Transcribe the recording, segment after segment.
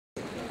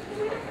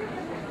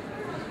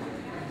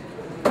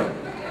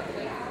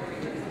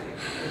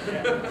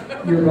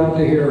You're about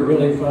to hear a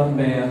really fun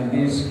band.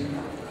 These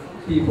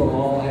people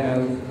all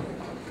have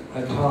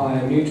a tie,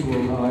 a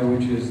mutual tie,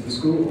 which is the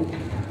school.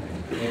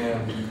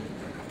 And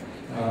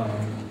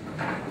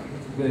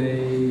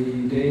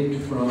they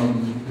date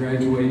from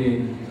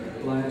graduating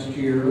last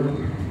year,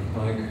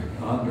 like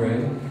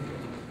Andre,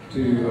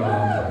 to,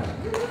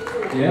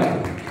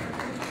 yeah,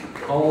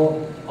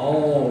 all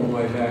the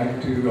way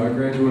back to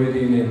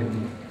graduating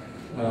in,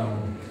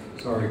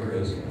 sorry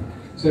Chris,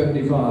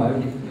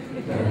 75.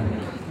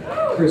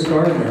 Chris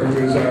Gardner,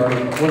 who's one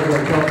of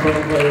our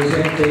trombone players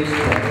and bass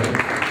player,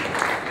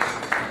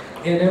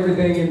 and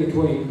everything in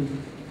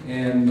between.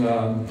 And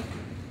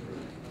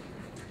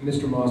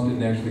Mr. Moss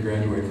didn't actually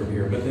graduate from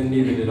here, but then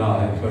neither did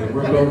I. But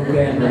we're both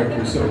band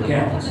directors, so it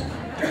counts.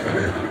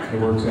 It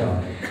works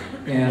out.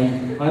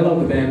 And I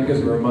love the band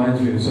because it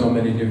reminds me of so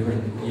many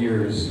different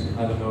years.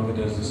 I don't know if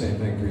it does the same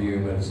thing for you,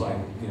 but it's like,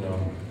 you know,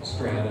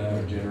 strata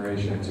or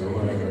generations or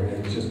whatever,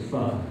 and it's just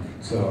fun.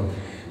 So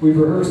we've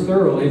rehearsed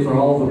thoroughly for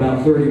all of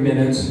about 30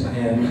 minutes,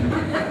 and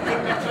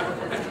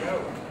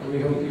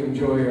we hope you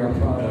enjoy our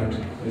product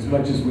as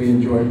much as we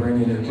enjoy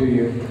bringing it to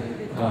you.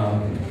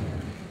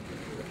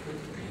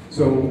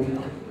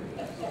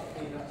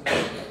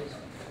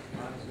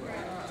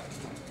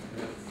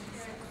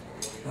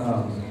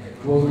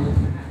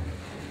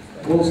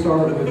 We'll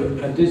start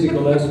with a Dizzy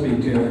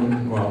Gillespie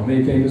tune, well,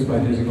 made famous by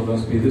Dizzy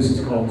Gillespie. This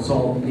is called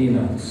Salt and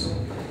Peanuts.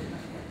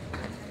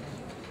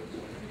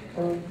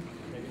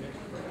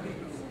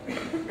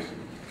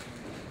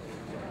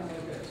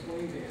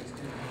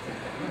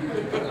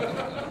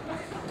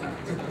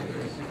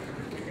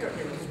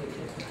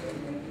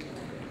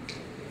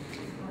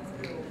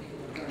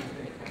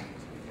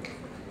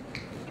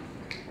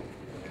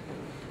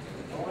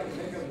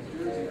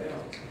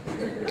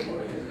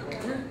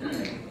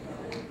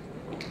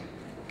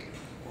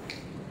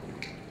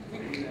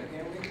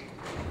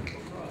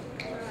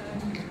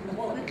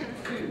 One,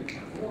 two,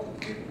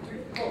 3,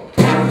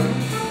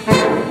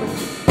 4.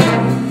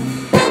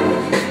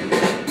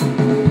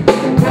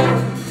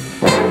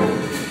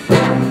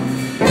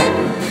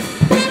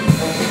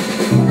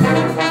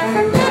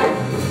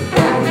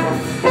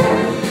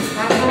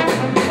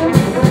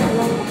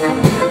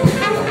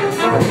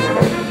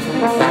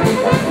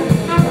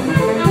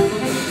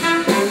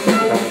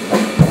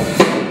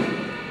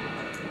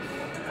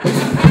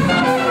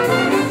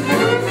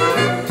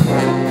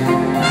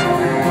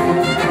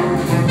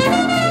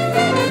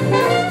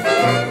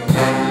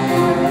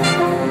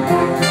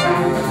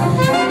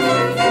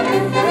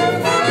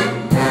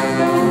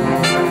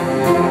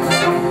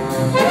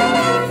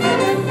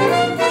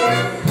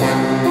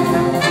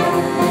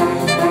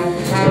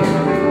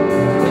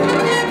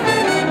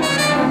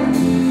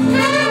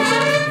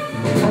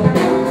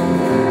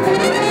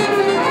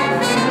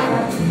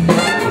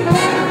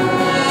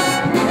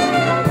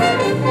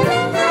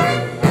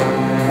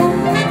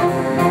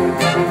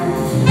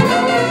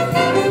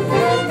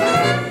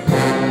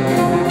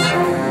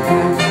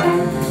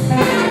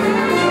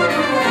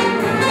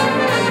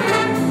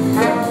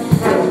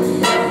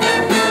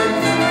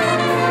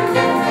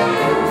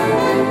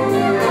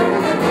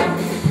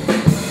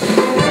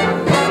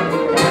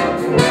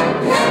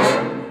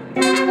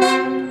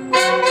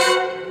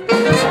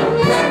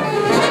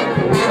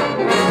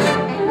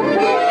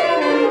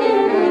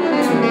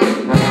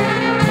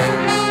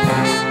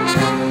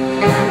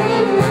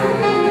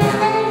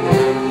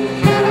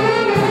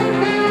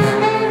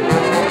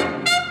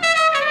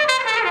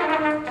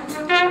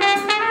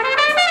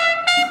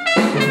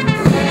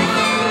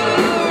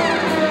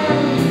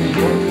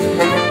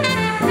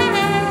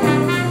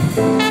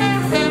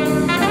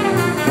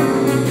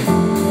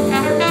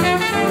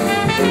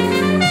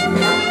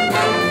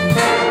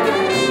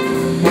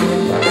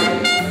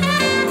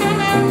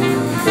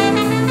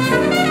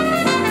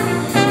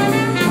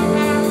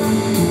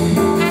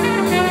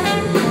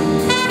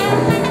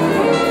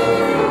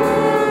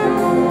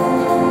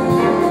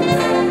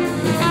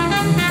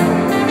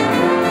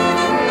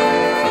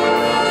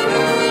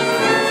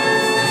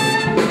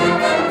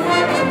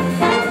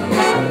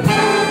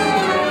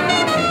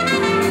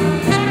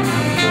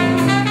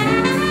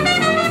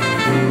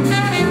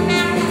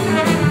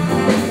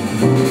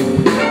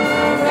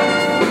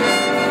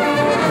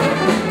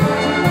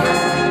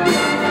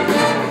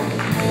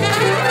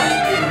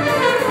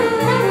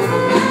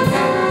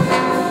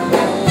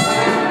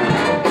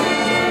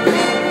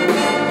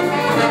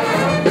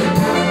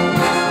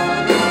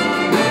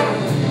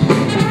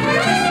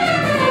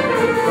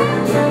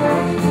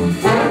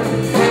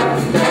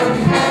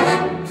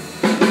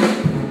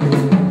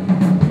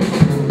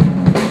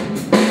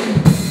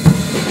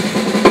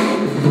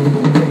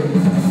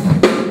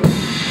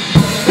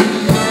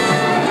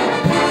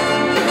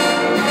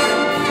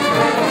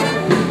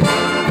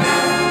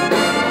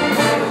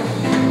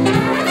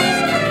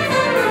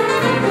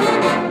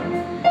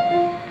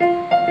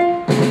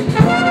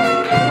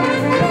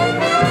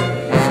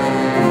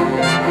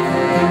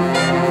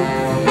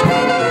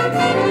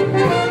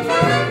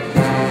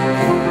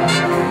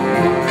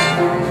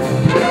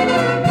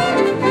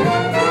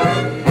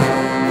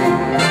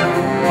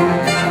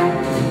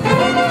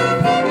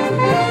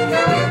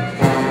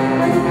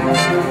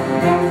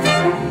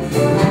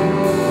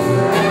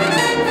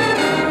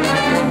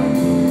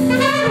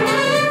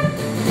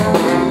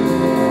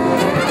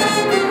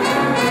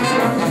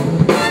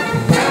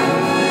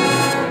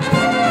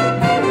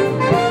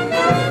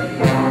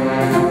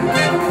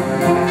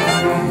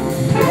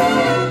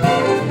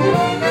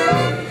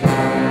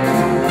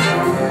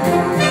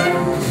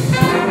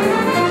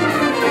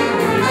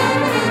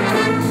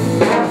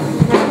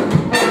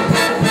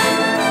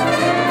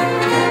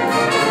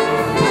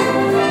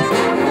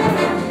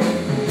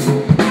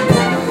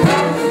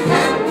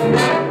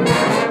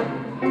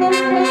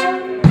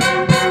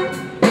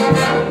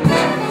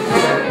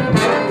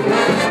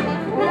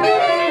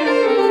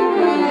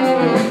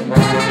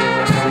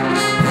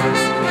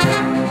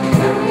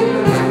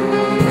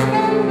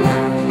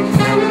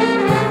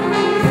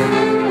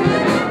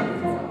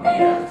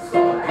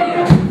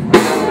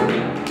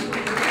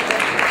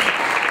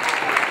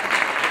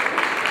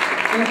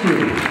 Thank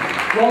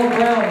you. Walt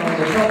Brown on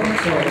the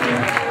trumpet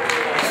solo.